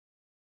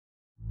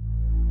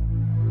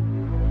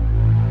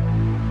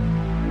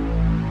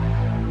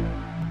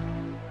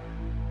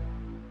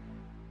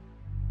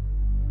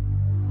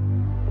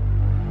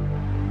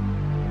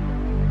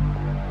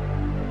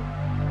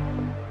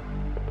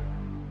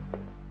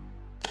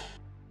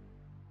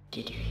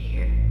Did you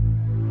hear?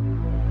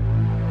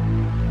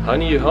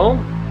 Honey, you home?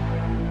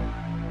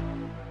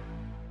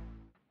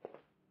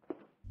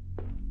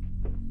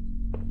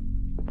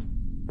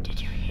 Did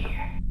you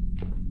hear?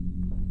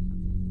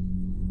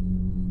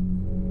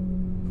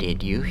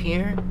 Did you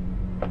hear?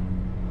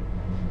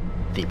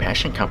 The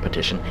Passion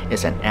Competition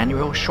is an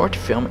annual short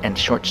film and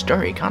short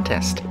story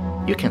contest.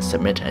 You can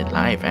submit a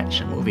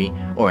live-action movie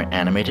or an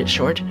animated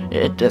short,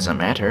 it doesn't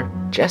matter,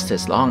 just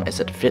as long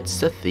as it fits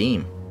the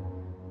theme.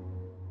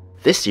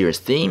 This year's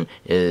theme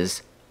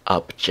is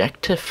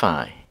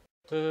Objectify.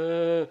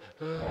 For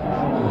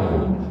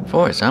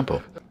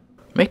example,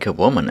 make a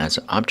woman as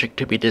an object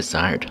to be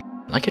desired,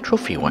 like a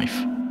trophy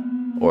wife,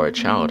 or a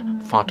child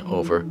fought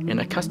over in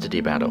a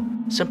custody battle,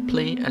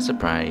 simply as a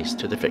prize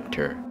to the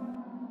victor.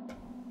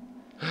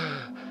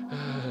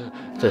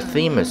 The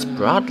theme is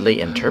broadly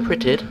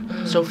interpreted,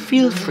 so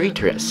feel free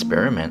to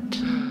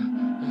experiment.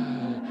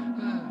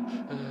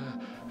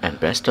 And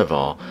best of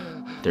all,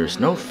 there's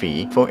no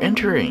fee for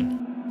entering.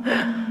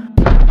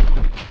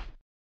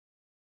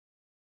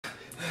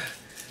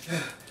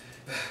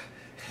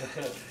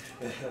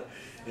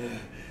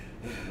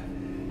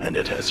 And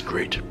it has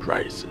great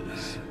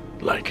prizes,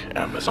 like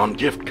Amazon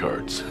gift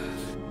cards,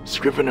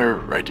 Scrivener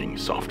writing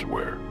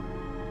software,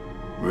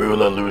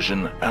 Real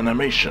Illusion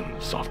animation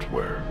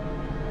software,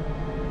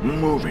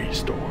 Movie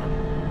Store,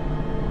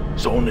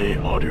 Sony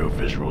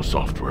audiovisual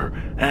software,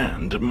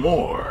 and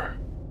more.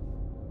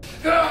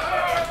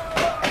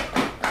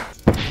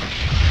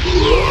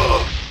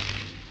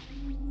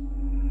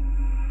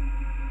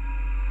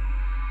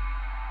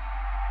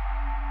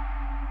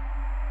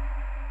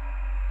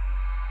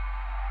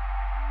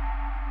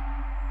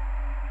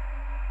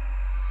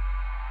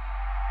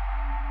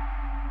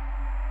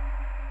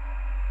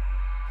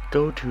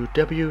 Go to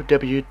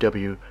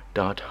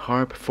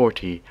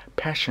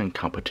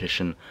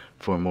www.harp40passioncompetition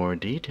for more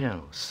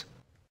details.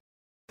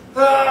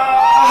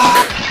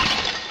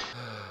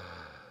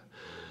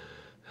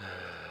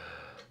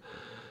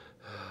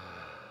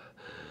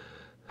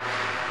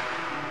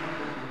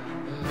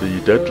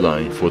 The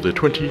deadline for the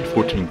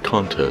 2014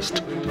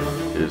 contest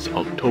is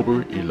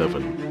October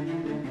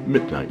 11,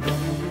 midnight,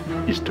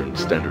 Eastern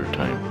Standard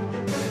Time.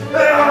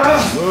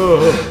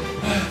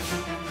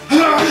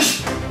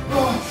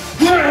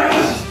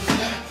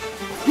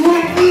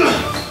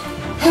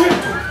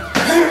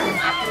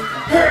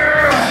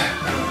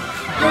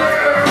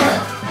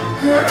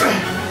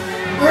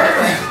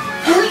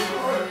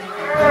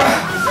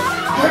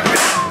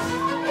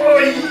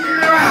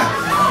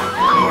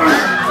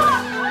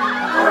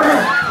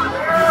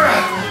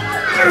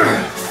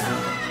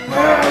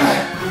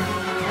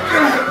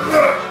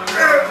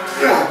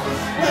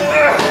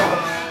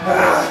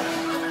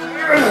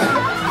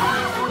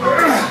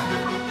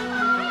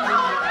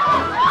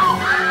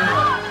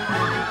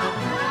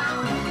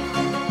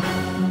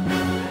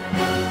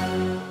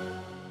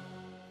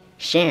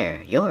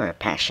 Share your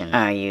passion.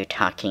 Are you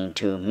talking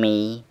to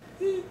me?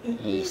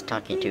 He's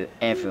talking to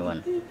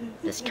everyone.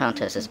 This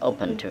contest is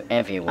open to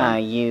everyone. Are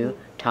you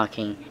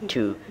talking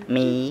to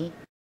me?